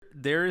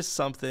there is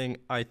something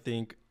I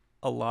think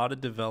a lot of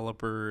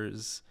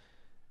developers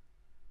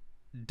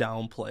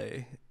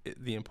downplay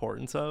the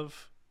importance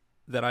of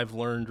that I've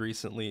learned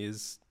recently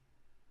is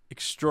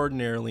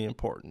extraordinarily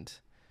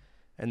important,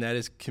 and that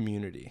is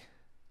community.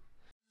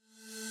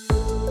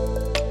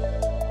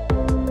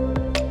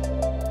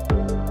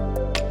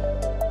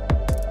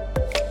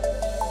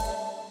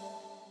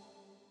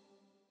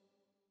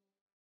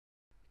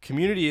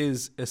 Community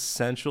is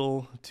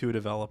essential to a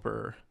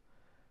developer.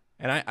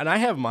 And I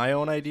have my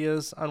own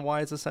ideas on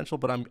why it's essential,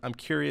 but I'm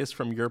curious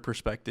from your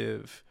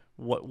perspective,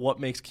 what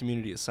makes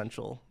community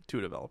essential to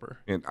a developer?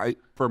 And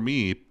for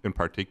me in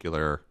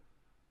particular,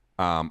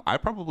 I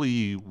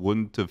probably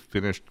wouldn't have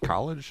finished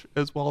college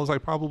as well as I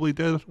probably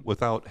did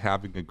without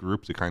having a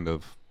group to kind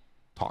of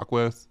talk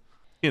with.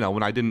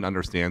 When I didn't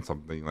understand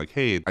something, like,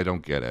 hey, I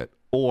don't get it.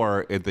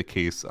 Or in the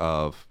case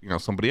of,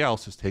 somebody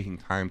else just taking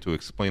time to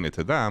explain it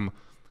to them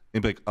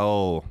and be like,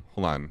 oh,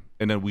 hold on.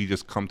 And then we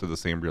just come to the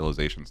same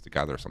realizations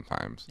together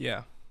sometimes.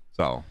 Yeah.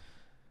 So.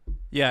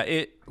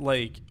 Yeah,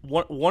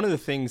 one of the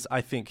things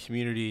I think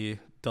community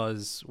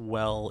does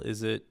well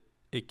is it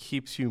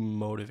keeps you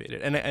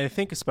motivated. And I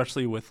think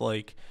especially with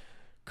like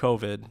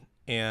COVID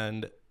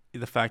and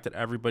the fact that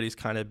everybody's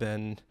kind of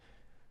been,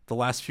 the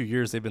last few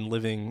years they've been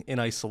living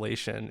in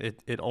isolation,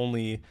 it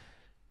only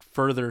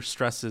further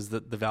stresses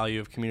the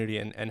value of community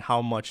and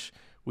how much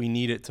we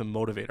need it to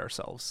motivate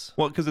ourselves.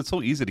 Well, because it's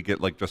so easy to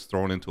get like just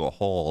thrown into a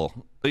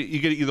hole. You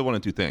get either one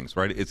of two things,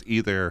 right? It's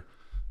either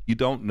you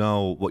don't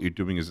know what you're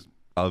doing is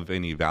of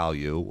any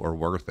value or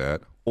worth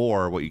it,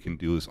 or what you can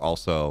do is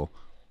also,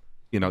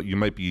 you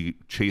might be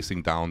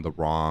chasing down the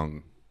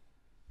wrong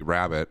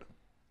rabbit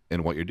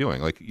in what you're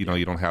doing. Like, you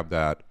don't have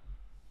that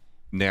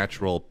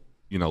natural,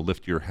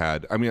 lift your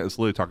head. I mean, I was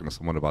literally talking to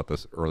someone about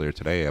this earlier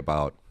today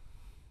about,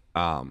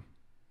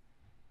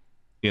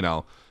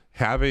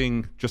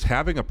 having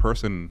a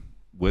person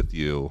with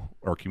you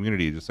or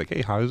community, just like,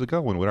 hey, how's it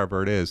going?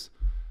 Whatever it is,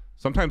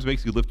 sometimes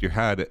makes you lift your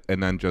head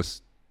and then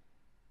just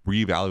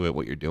reevaluate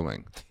what you're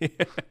doing.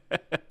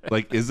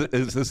 Like, is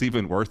this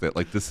even worth it?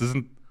 Like, this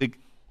isn't,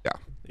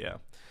 Yeah.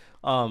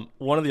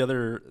 One of the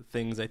other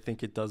things I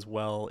think it does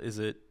well is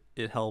it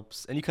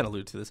helps, and you kind of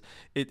allude to this,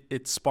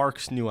 it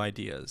sparks new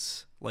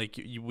ideas. Like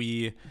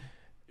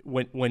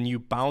when you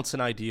bounce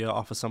an idea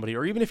off of somebody,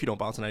 or even if you don't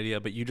bounce an idea,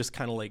 but you just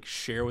kind of like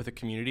share with the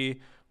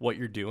community what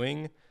you're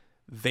doing,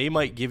 they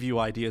might give you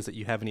ideas that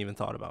you haven't even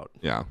thought about.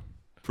 Yeah.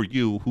 For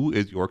you, who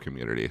is your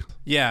community?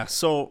 Yeah.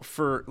 So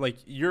for like,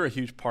 you're a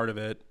huge part of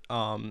it.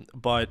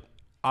 But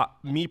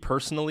me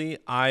personally,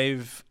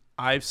 I've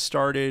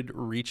started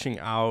reaching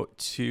out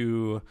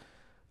to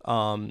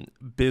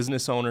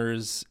business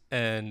owners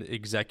and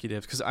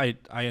executives because I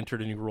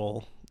entered a new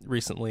role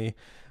recently,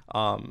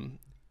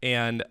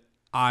 and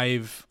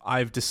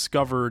I've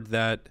discovered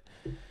that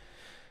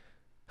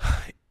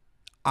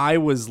I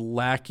was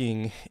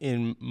lacking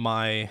in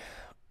my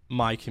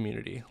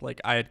community.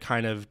 Like, I had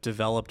kind of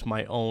developed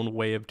my own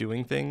way of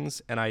doing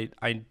things, and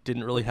I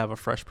didn't really have a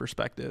fresh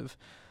perspective.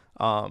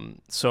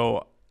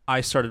 So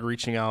I started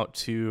reaching out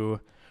to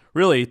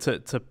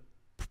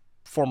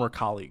former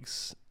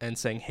colleagues and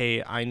saying,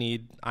 hey, I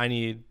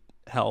need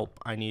help.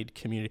 I need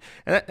community.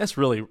 And that's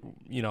really,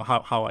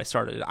 how I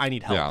started. I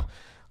need help.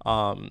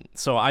 Yeah.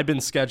 So I've been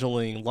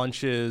scheduling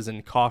lunches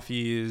and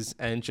coffees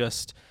and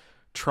just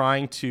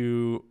trying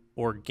to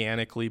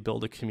organically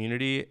build a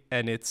community.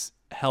 And it's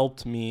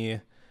helped me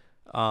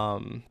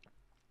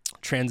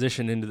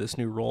transition into this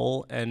new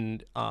role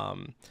and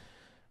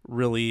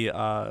really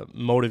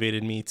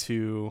motivated me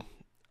to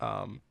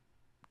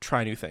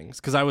try new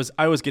things, because I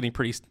was getting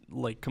pretty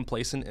like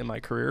complacent in my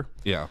career.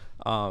 Yeah.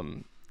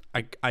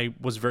 I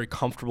was very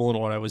comfortable in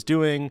what I was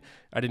doing.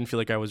 I didn't feel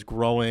like I was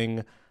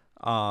growing,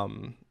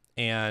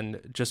 and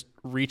just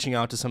reaching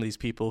out to some of these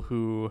people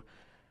who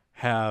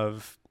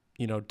have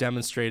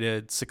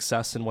demonstrated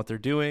success in what they're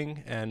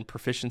doing and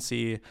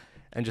proficiency,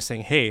 and just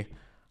saying, hey,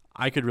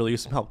 I could really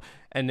use some help.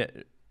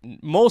 And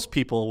most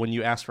people, when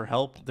you ask for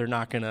help, they're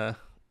not gonna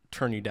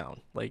turn you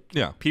down. Like,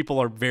 yeah, people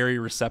are very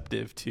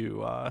receptive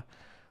to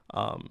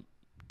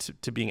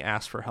being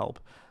asked for help.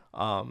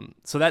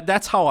 So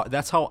that's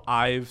how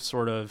I've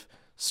sort of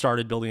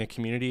started building a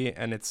community,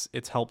 and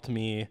it's helped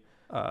me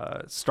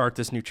start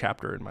this new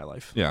chapter in my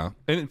life. Yeah.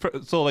 And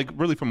so like,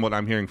 really from what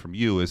I'm hearing from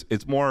you is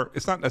it's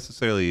not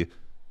necessarily,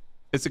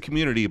 it's a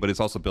community, but it's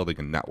also building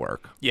a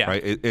network. Yeah.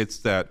 Right. It's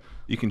that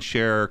you can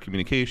share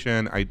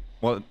communication,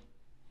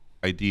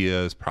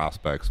 ideas,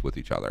 prospects with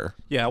each other.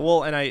 Yeah.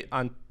 Well, and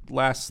on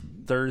last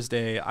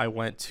Thursday, I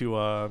went to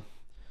a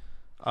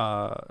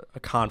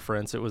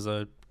conference. It was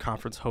a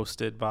conference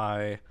hosted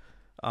by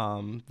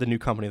the new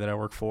company that I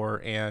work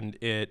for, and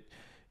it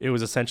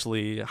was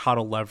essentially how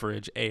to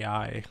leverage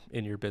AI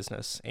in your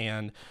business.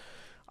 And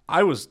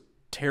I was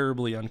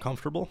terribly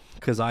uncomfortable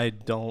because I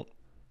don't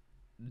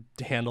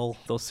handle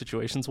those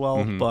situations well,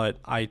 mm-hmm. but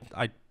I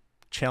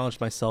challenged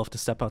myself to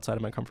step outside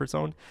of my comfort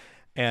zone.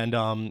 And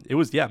it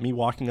was, me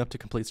walking up to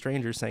complete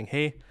strangers saying,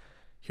 hey,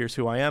 here's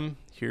who I am.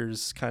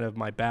 Here's kind of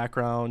my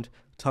background.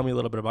 Tell me a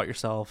little bit about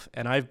yourself.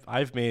 And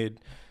I've made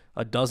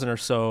a dozen or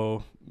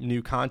so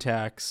new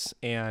contacts,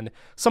 and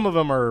some of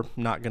them are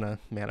not going to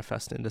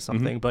manifest into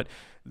something, but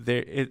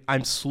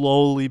I'm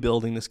slowly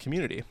building this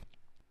community.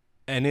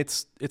 And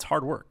it's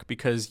hard work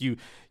because you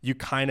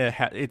kind of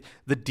have it.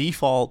 The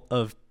default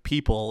of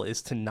people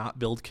is to not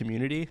build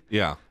community.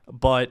 Yeah.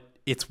 But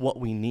it's what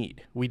we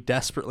need. We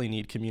desperately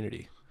need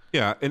community.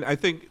 Yeah. And I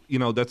think,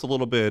 that's a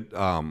little bit,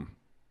 and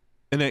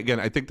again,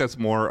 I think that's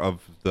more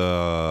of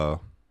the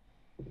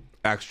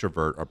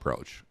extrovert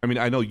approach. I mean,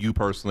 I know you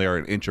personally are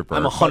an introvert.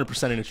 I'm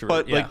 100% an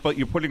introvert. But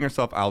you're putting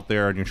yourself out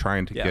there and you're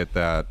trying to get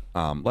that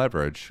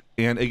leverage.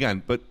 And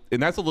again,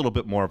 and that's a little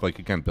bit more of like,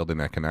 again, building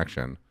that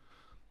connection.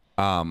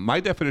 My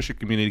definition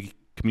of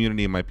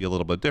community might be a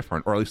little bit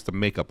different, or at least the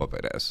makeup of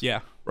it is. Yeah.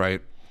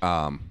 Right.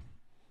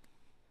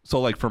 So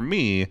like for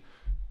me,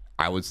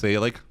 I would say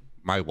like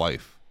my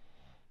wife,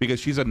 because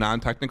she's a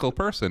non-technical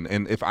person,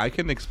 and if I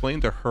can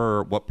explain to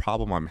her what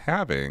problem I'm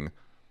having,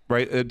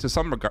 right, to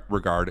some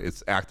regard,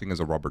 it's acting as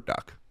a rubber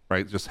duck,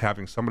 right? Just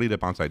having somebody to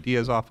bounce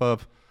ideas off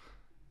of.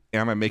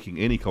 Am I making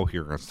any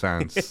coherent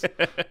sense?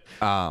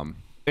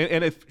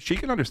 And if she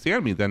can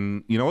understand me,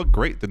 then you know what,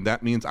 great. Then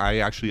that means I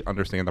actually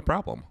understand the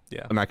problem.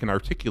 Yeah. And I can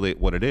articulate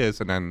what it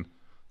is, and then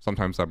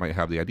sometimes I might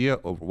have the idea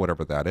of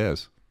whatever that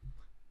is.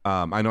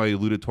 I know I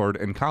alluded toward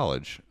in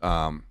college.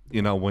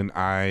 When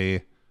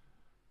I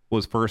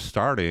was first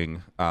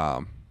starting,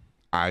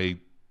 I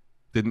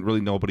didn't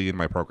really know nobody in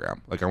my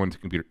program. Like I went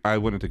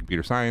into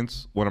computer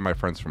science. One of my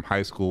friends from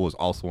high school was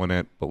also in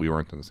it, but we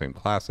weren't in the same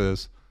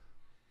classes.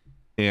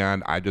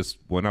 And I just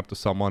went up to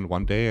someone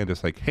one day and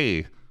just like,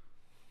 hey,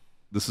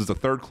 this is the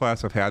third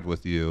class I've had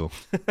with you.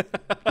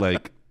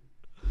 Like,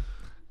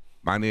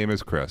 my name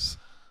is Chris.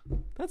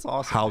 That's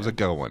awesome. How's it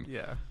going?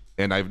 Yeah.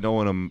 And I've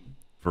known him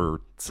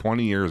for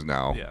 20 years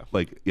now.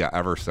 Yeah.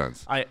 Ever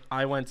since.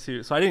 I went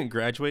to, so I didn't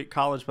graduate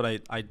college,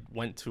 but I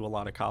went to a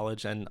lot of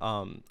college, and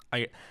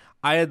I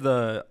had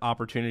the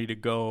opportunity to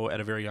go at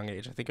a very young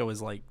age. I think I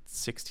was like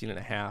 16 and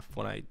a half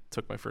when I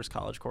took my first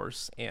college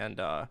course.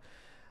 And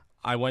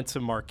I went to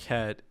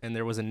Marquette, and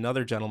there was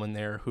another gentleman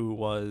there who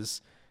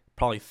was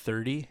probably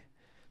 30.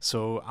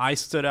 So I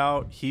stood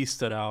out, he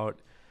stood out,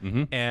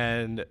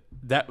 and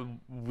that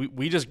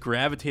we just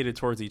gravitated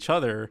towards each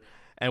other,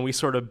 and we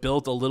sort of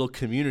built a little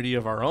community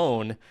of our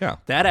own. Yeah.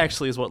 That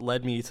actually is what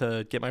led me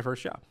to get my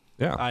first job.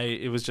 Yeah.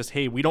 It was just,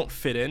 hey, we don't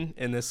fit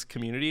in this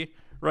community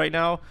right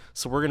now,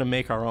 so we're going to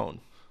make our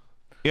own.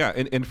 Yeah,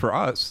 and for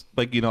us,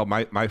 like,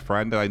 my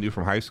friend that I knew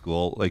from high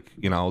school, like,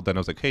 then I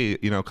was like, hey,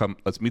 come,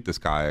 let's meet this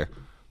guy.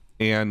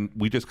 And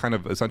we just kind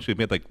of essentially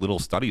made like little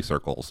study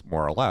circles,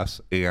 more or less.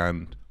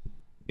 And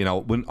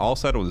when all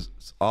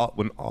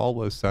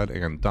was said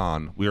and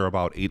done, we were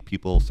about 8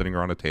 people sitting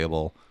around a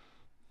table.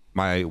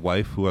 My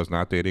wife, who I was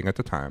not dating at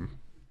the time,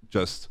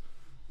 just,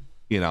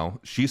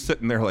 she's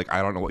sitting there like,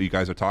 I don't know what you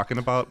guys are talking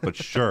about, but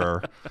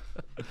sure.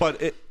 But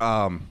it,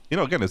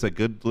 again, it's a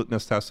good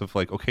litmus test of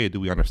like, okay, do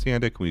we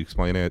understand it? Can we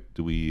explain it?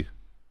 Do we,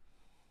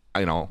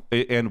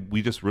 and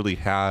we just really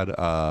had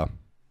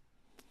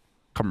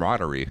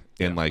camaraderie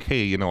in like,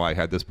 hey, I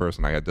had this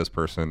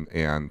person,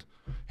 and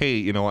hey,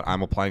 you know what,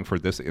 I'm applying for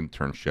this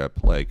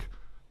internship. Like,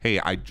 hey,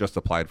 I just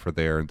applied for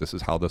there, and this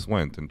is how this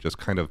went. And just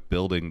kind of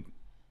building,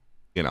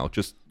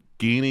 just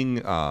gaining,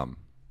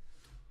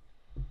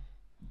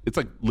 it's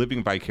like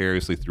living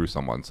vicariously through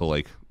someone. So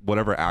like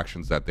whatever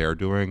actions that they're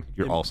doing,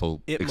 you're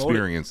also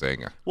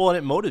experiencing. Well, and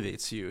it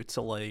motivates you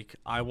to like,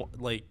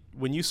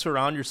 when you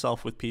surround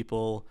yourself with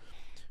people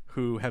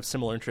who have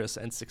similar interests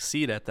and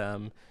succeed at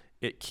them,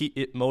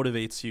 it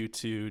motivates you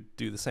to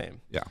do the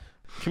same. Yeah.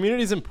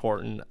 Community is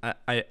important.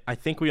 I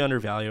think we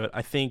undervalue it.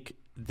 I think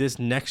this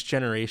next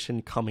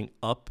generation coming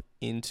up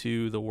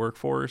into the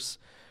workforce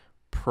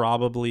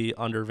probably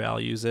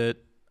undervalues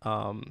it.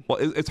 Well,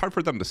 it's hard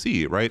for them to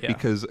see, right? Yeah.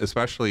 Because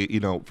especially,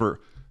 for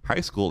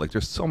high school, like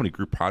there's so many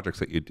group projects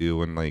that you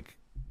do, and like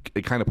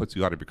it kind of puts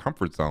you out of your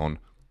comfort zone,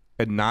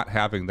 and not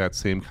having that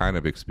same kind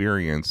of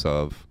experience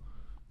of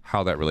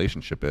how that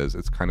relationship is,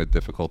 it's kind of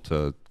difficult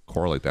to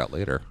correlate that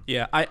later.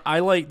 Yeah, I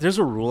like, there's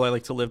a rule I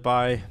like to live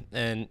by,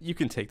 and you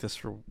can take this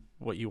for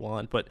what you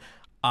want, but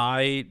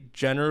I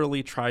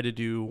generally try to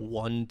do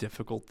one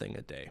difficult thing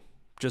a day.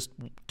 Just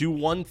do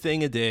one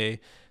thing a day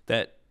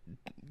that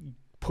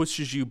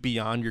pushes you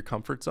beyond your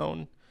comfort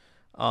zone.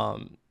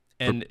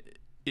 In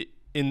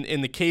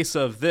the case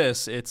of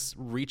this, it's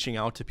reaching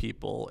out to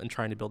people and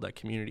trying to build that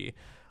community.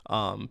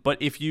 But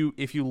if you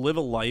live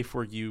a life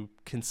where you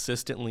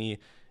consistently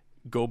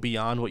go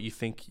beyond what you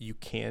think you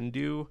can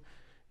do,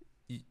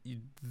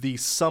 the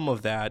sum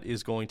of that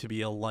is going to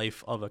be a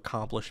life of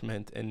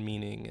accomplishment and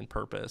meaning and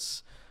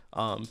purpose.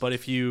 But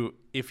if you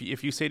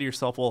say to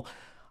yourself, well,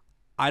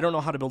 I don't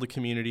know how to build a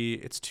community,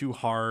 it's too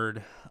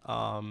hard,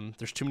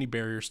 there's too many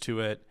barriers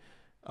to it,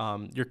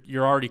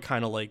 you're already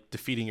kind of like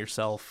defeating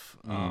yourself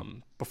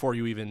before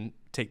you even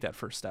take that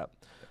first step.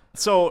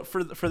 So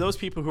for those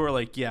people who are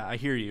like, yeah, I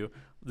hear you,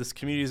 this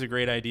community is a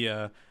great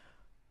idea,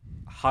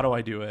 how do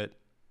I do it?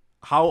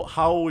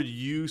 How would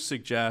you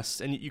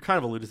suggest, and you kind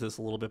of alluded to this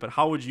a little bit, but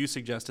how would you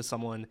suggest to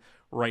someone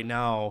right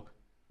now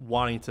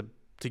wanting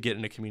to get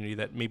in a community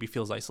that maybe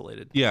feels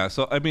isolated. Yeah.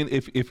 So, I mean,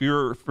 if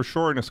you're for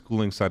sure in a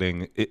schooling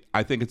setting,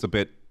 I think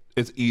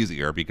it's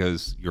easier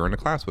because you're in a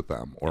class with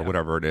them or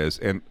whatever it is.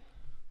 And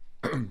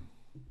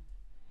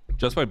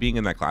just by being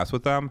in that class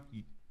with them,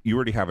 you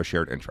already have a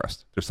shared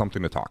interest. There's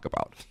something to talk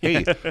about.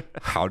 Hey,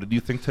 how did you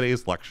think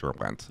today's lecture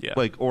went? Yeah.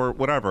 Like, or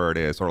whatever it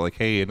is. Or like,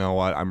 hey, you know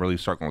what? I'm really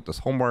struggling with this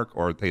homework,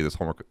 or hey, this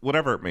homework,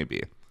 whatever it may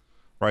be.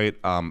 Right.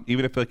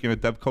 Even if like in a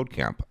dev code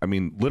camp, I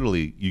mean,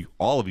 literally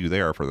all of you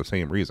there for the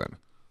same reason.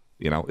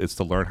 You know, it's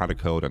to learn how to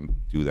code and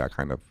do that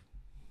kind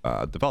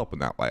of develop in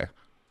that way.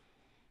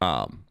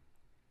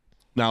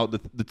 Now the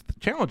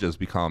challenges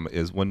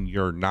is when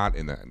you're not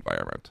in that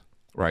environment,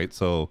 right?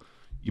 So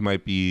you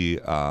might be,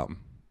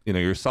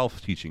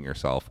 yourself teaching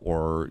yourself,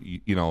 or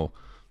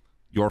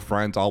your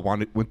friends all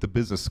went to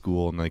business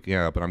school and like,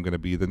 yeah, but I'm going to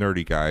be the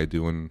nerdy guy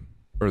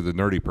or the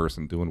nerdy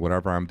person doing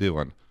whatever I'm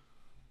doing.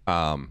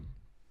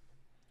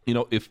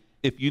 If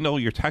you know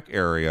your tech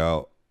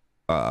area,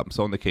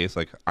 so in the case,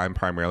 like I'm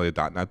primarily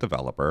a .NET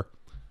developer,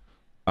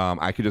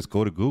 I could just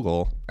go to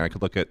Google and I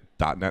could look at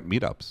 .NET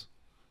meetups,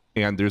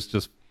 and there's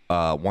just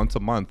once a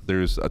month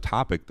there's a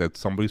topic that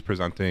somebody's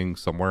presenting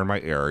somewhere in my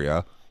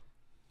area.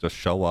 Just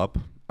show up.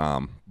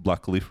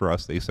 Luckily for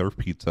us, they serve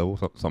pizza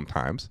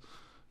sometimes,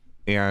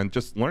 and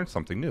just learn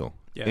something new.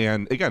 Yeah.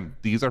 And again,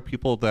 these are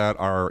people that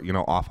are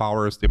off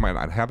hours. They might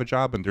not have a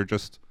job, and they're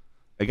just,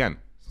 again,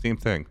 same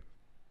thing.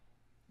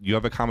 You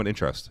have a common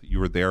interest. You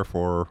were there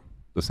for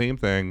the same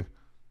thing,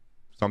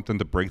 something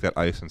to break that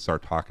ice and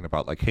start talking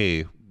about like,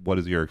 hey, what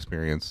is your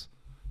experience?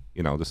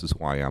 This is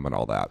who I am and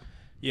all that.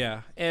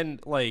 Yeah.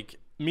 And like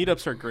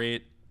meetups are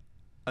great.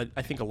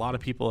 I think a lot of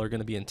people are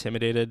going to be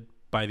intimidated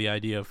by the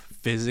idea of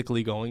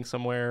physically going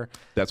somewhere.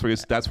 That's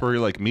where you're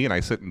like me, and I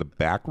sit in the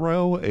back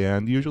row,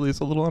 and usually it's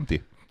a little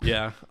empty.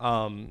 Yeah.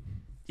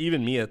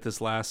 Even me at this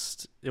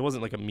it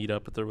wasn't like a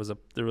meetup, but there was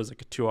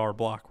like a 2-hour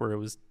block where it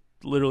was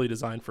literally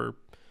designed for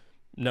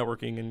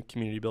networking and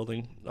community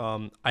building.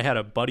 I had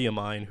a buddy of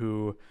mine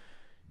who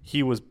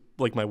he was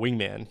like my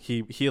wingman.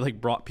 He like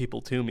brought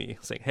people to me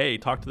saying, hey,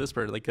 talk to this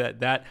person, like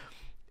that.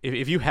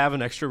 If you have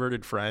an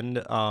extroverted friend,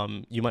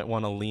 you might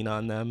want to lean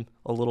on them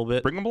a little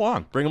bit. Bring them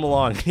along.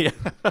 Yeah.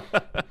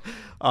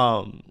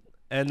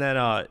 And then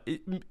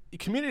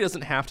community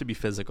doesn't have to be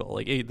physical.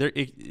 Like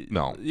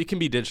it can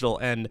be digital,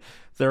 and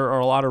there are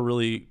a lot of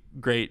really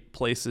great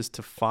places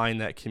to find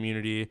that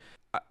community.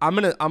 I'm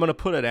gonna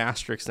put an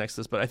asterisk next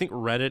to this, but I think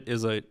Reddit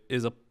is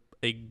a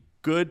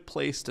good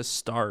place to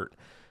start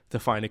to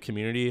find a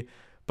community.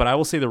 But I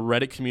will say the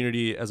Reddit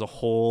community as a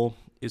whole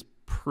is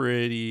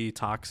pretty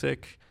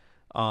toxic.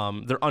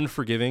 They're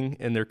unforgiving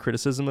in their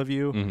criticism of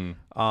you.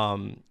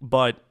 Mm-hmm.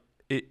 But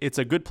it's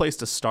a good place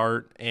to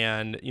start,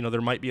 and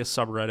there might be a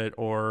subreddit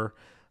or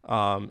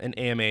an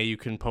AMA you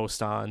can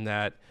post on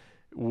that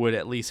would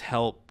at least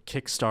help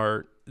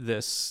kickstart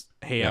this.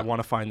 Hey, I want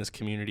to find this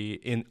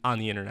community on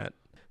the internet.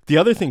 The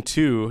other thing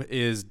too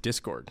is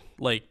Discord.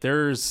 Like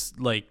there's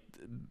like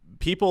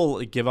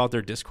people give out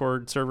their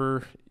Discord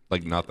server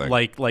like nothing,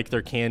 like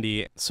their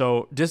candy.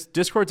 So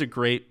Discord's a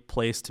great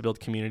place to build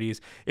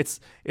communities. It's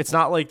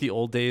not like the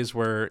old days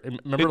where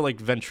like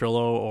Ventrilo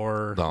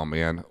or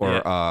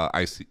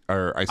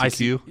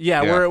ICQ.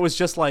 Where it was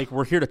just like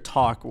we're here to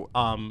talk.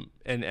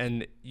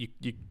 And you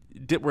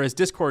whereas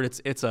Discord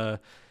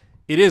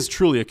it is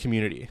truly a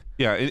community.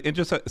 Yeah, and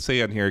just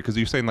say on here, because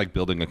you're saying like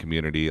building a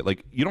community,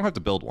 like you don't have to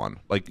build one.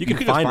 Like you can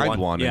just find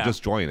one and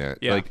just join it.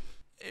 Yeah. Like,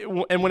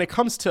 and when it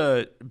comes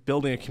to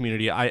building a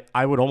community,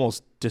 I would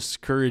almost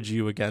discourage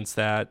you against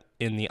that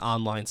in the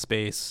online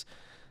space,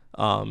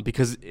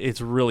 because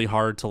it's really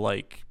hard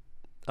to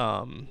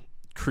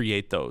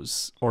create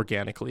those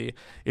organically.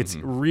 It's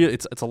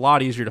it's a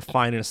lot easier to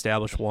find and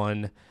establish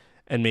one,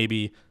 and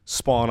maybe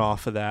spawn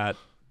off of that.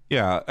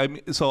 Yeah, I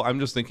mean, so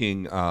I'm just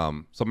thinking.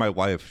 So my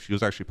wife, she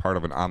was actually part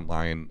of an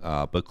online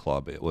book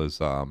club. It was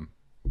the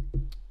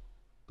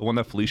one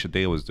that Felicia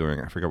Day was doing.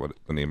 I forget what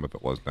the name of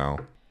it was now.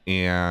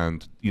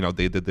 And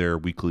they did their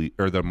weekly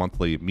or their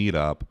monthly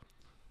meetup,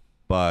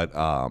 but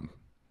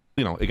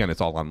again, it's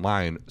all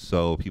online.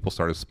 So people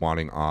started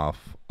spawning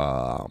off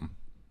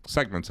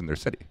segments in their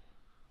city.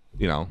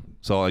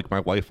 So like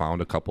my wife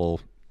found a couple.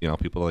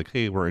 People like,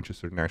 hey, we're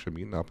interested in actually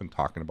meeting up and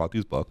talking about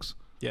these books.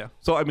 Yeah.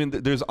 So, I mean,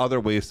 there's other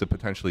ways to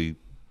potentially,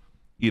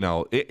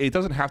 it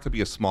doesn't have to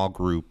be a small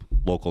group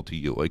local to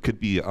you. It could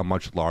be a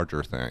much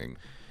larger thing.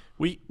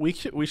 We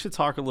should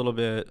talk a little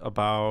bit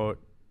about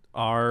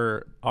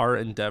our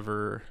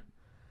endeavor.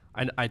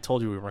 I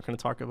told you we weren't going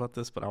to talk about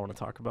this, but I want to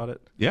talk about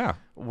it. Yeah.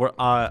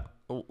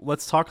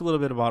 Let's talk a little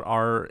bit about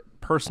our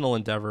personal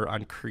endeavor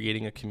on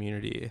creating a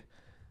community.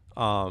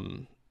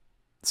 So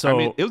I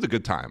mean, it was a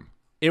good time.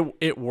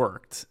 It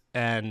worked,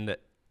 and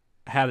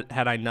had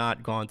I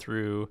not gone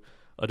through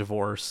a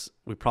divorce,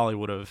 we probably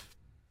would have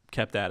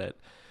kept at it.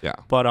 Yeah.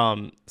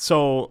 But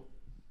so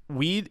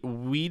we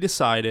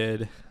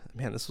decided,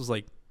 man, this was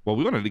like, well,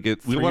 we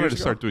wanted to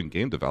start doing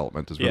game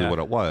development is really what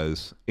it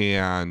was.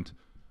 And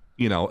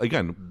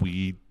again,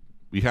 we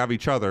have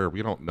each other.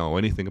 We don't know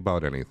anything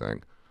about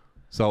anything.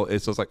 So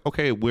it's just like,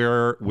 okay,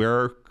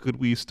 where could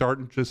we start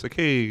and just like,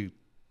 hey,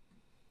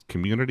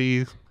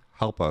 community,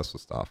 help us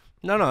with stuff.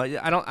 No,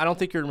 I don't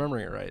think you're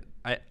remembering it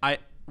right.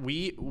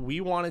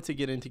 We wanted to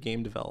get into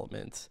game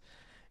development,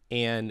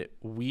 and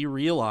we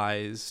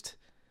realized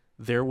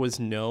there was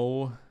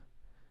no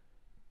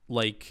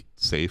like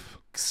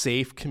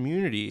Safe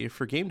community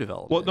for game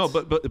development. Well,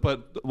 no,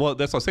 but well,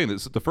 that's what I'm saying.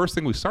 The first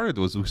thing we started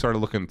was we started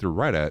looking through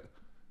Reddit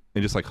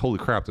and just like, holy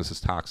crap, this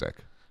is toxic.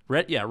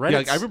 Reddit.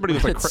 Like, everybody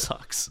was like, Reddit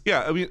sucks.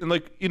 Yeah, I mean, and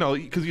like, you know,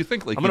 because you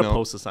think like, I'm gonna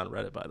post this on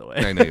Reddit, by the way.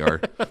 I know you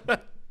are.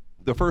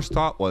 The first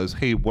thought was,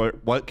 hey,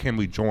 what can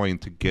we join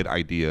to get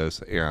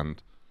ideas and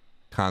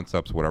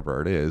concepts,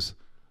 whatever it is?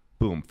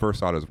 Boom. First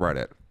thought is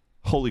Reddit.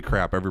 Holy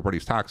crap,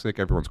 everybody's toxic.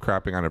 Everyone's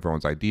crapping on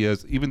everyone's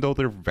ideas, even though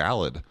they're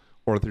valid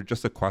or they're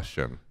just a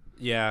question.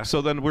 Yeah.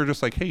 So then we're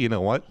just like, hey, you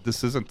know what?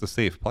 This isn't the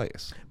safe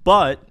place.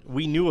 But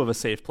we knew of a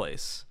safe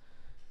place.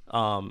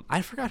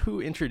 I forgot who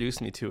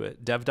introduced me to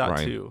it. Dev.2.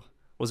 Ryan.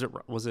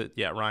 Was it?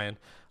 Yeah, Ryan.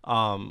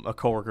 A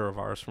coworker of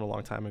ours from a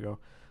long time ago.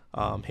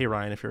 Hey,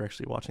 Ryan, if you're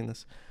actually watching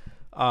this.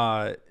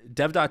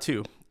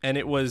 Dev.2. And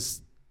it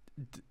was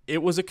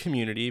a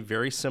community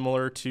very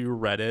similar to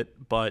Reddit,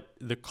 but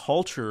the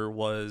culture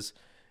was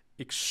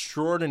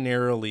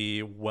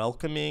extraordinarily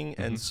welcoming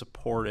and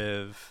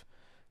supportive.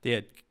 They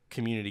had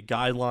community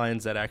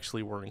guidelines that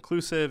actually were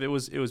inclusive. It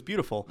was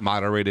beautiful.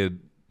 Moderated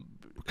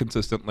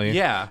consistently.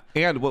 Yeah.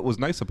 And what was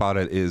nice about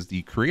it is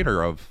the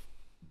creator of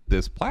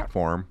this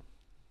platform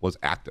was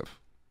active.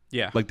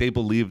 Yeah. Like they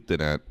believed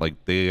in it.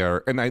 Like they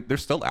are, and they're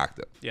still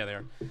active. Yeah, they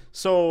are.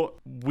 So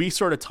we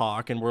sort of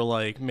talk and we're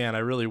like, man, I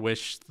really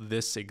wish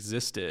this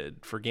existed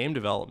for game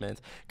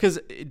development. Because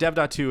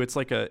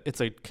Dev.2,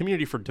 it's a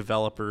community for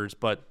developers,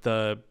 but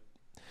the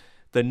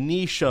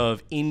niche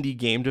of indie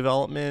game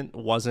development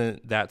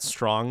wasn't that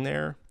strong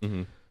there.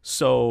 Mm-hmm.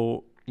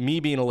 So me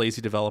being a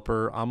lazy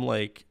developer, I'm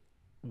like,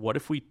 what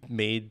if we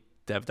made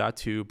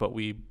Dev.2, but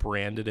we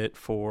branded it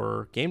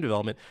for game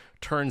development?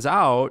 Turns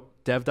out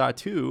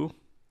Dev.2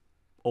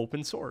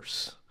 open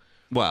source.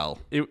 Well,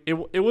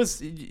 it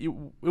was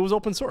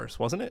open source,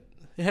 wasn't it?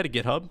 It had a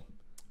GitHub.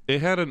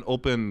 It had an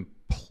open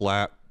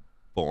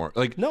platform.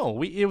 Like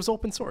no, it was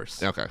open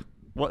source. Okay.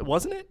 What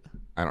wasn't it?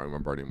 I don't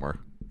remember anymore.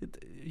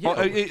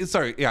 Yeah.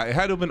 Sorry. Yeah, it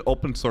had to have been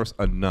open source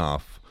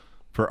enough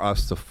for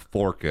us to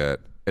fork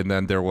it, and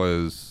then there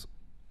was.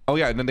 Oh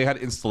yeah, and then they had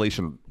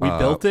installation. We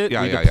built it.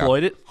 We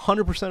deployed it.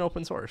 100%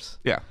 open source.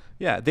 Yeah.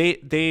 Yeah.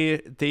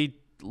 They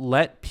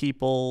let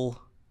people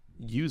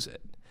use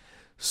it.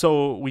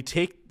 So we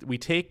take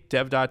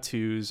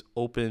Dev.2's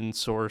open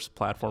source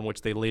platform,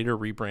 which they later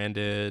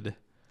rebranded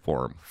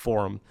Forum.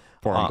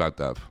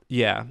 Forum.dev.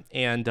 Yeah,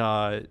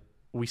 and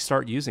we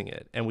start using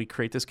it, and we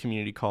create this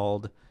community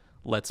called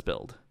Let's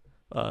Build.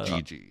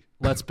 GG.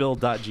 Let's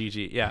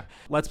Build.gg. Yeah,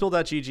 Let's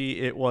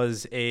Build.gg. It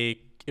was a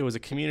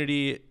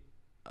community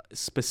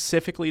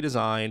specifically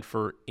designed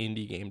for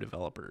indie game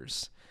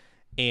developers,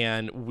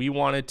 and we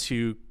wanted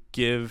to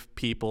give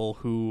people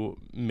who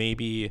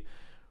maybe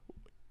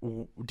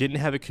didn't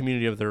have a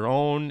community of their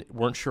own,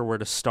 weren't sure where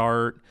to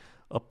start,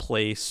 a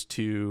place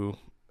to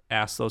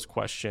ask those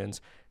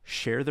questions,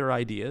 share their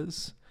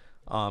ideas.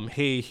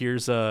 Hey,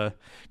 here's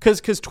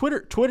because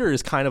Twitter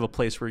is kind of a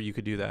place where you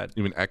could do that.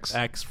 You mean X?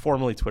 X,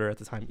 formerly Twitter at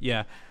the time.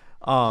 Yeah.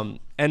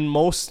 And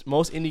most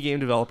indie game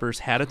developers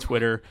had a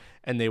Twitter,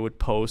 and they would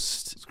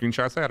post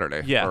Screenshot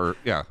Saturday.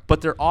 Yeah.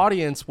 But their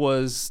audience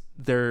was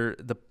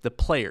the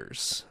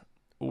players,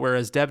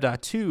 whereas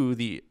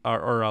Dev.2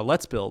 or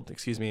Let's Build,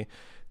 excuse me,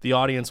 the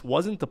audience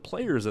wasn't the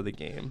players of the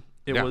game.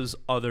 It was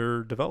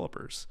other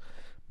developers.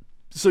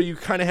 So you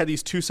kind of had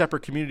these two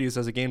separate communities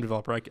as a game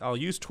developer. I'll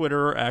use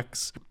Twitter or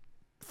X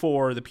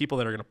for the people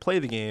that are going to play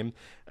the game.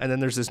 And then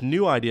there's this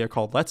new idea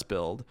called Let's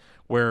Build,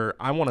 where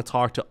I want to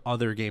talk to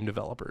other game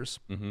developers.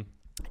 Mm-hmm.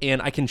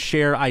 And I can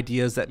share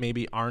ideas that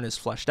maybe aren't as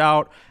fleshed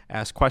out,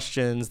 ask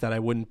questions that I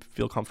wouldn't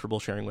feel comfortable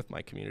sharing with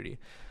my community.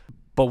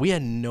 But we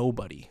had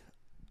nobody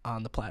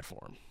on the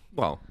platform.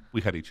 Well,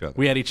 we had each other.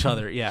 We had each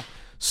other, yeah.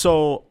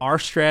 So our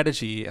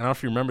strategy, and I don't know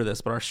if you remember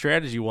this, but our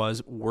strategy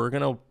was we're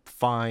going to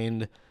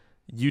find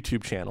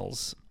YouTube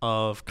channels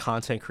of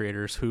content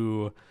creators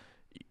who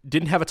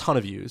didn't have a ton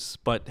of views,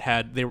 but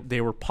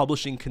they were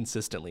publishing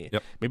consistently.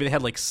 Yep. Maybe they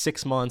had like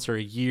 6 months or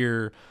a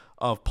year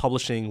of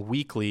publishing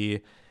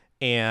weekly,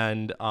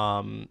 and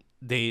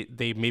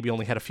they maybe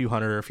only had a few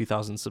hundred or a few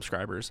thousand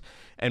subscribers.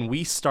 And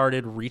we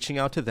started reaching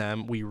out to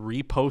them. We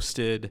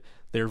reposted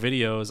their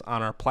videos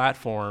on our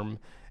platform,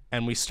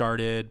 and we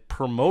started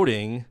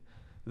promoting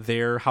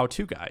their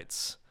how-to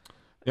guides.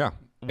 Yeah.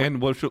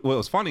 And what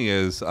was funny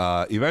is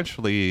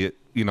eventually,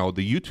 the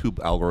YouTube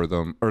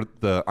algorithm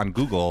on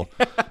Google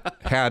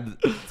had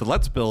the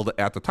Let's Build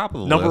at the top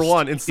of the Number list.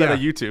 one instead of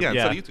YouTube. Yeah,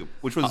 instead of YouTube,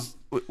 which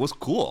was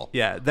cool.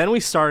 Yeah. Then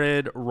we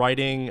started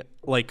writing,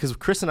 because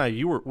Chris and I,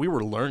 we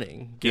were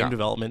learning game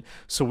development,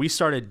 so we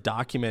started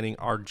documenting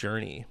our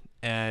journey,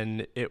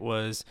 and it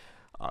was.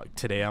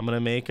 Today I'm going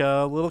to make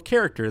a little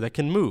character that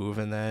can move,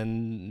 and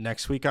then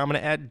next week I'm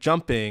going to add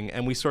jumping,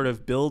 and we sort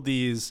of build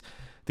these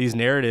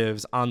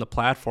narratives on the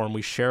platform.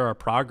 We share our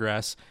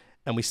progress,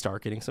 and we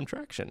start getting some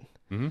traction.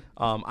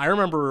 I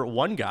remember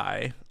one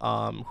guy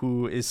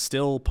who is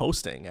still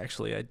posting.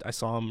 Actually, I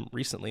saw him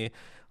recently.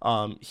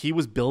 He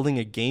was building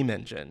a game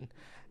engine,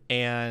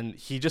 and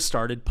he just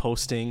started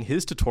posting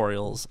his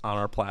tutorials on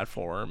our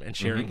platform and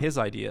sharing his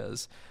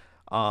ideas.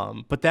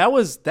 But that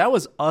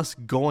was us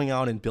going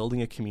out and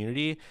building a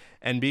community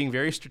and being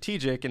very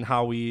strategic in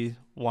how we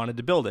wanted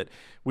to build it.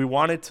 We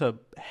wanted to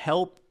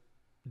help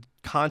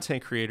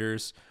content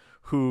creators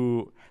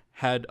who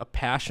had a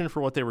passion for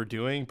what they were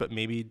doing, but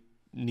maybe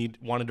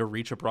wanted to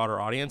reach a broader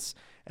audience,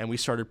 and we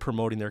started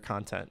promoting their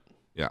content.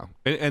 Yeah.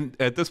 And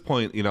at this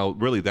point,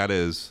 really that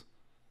is,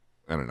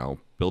 I don't know,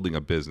 building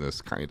a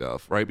business kind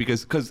of, right?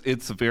 Because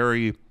it's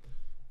very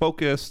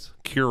focused,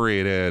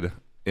 curated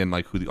in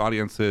like who the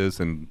audience is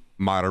and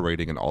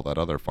moderating and all that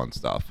other fun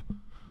stuff.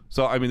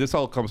 So, I mean, this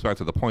all comes back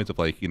to the point of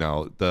like,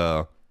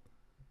 the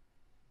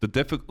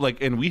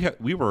and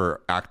we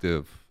were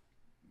active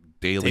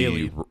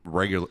daily.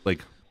 Regular,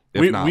 like,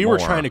 if not we more. were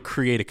trying to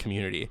create a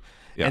community.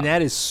 Yeah. And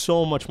that is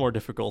so much more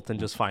difficult than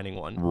just finding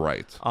one.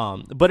 Right.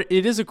 But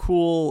it is a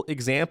cool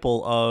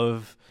example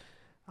of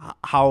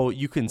how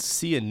you can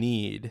see a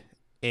need,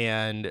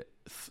 and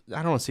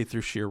I don't want to say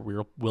through sheer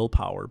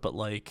willpower, but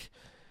like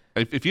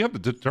if you have the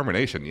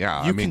determination,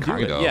 yeah, you can do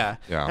kind it, of, yeah.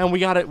 Yeah. And we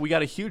got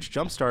a huge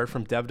jump start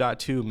from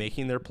Dev.to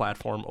making their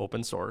platform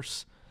open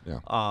source. Yeah.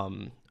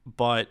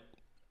 But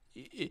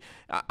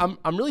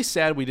I'm really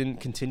sad we didn't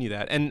continue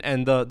that.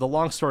 And the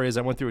long story is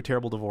I went through a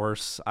terrible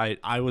divorce.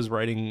 I was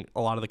writing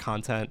a lot of the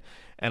content,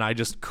 and I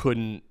just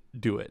couldn't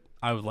do it.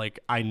 I was like,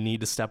 I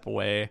need to step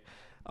away.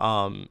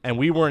 And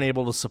we weren't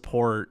able to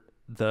support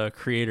the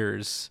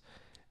creators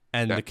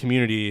and the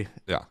community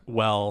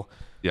well.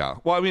 Yeah.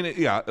 Well, I mean,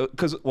 yeah,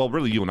 because,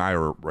 really you and I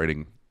were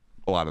writing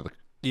a lot of the...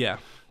 Yeah.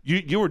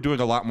 You were doing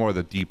a lot more of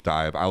the deep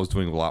dive. I was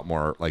doing a lot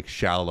more like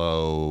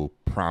shallow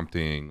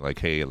prompting, like,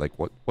 hey, like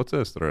what's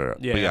this?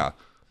 Yeah.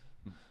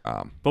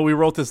 But we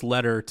wrote this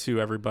letter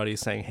to everybody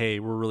saying, hey,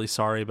 we're really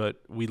sorry,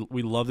 but we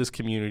love this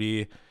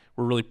community.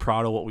 We're really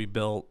proud of what we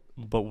built,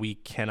 but we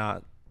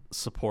cannot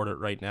support it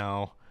right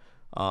now.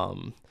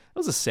 It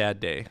was a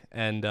sad day.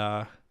 And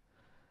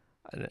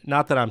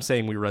not that I'm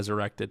saying we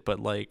resurrected, but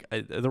like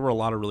there were a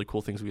lot of really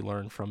cool things we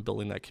learned from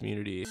building that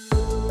community.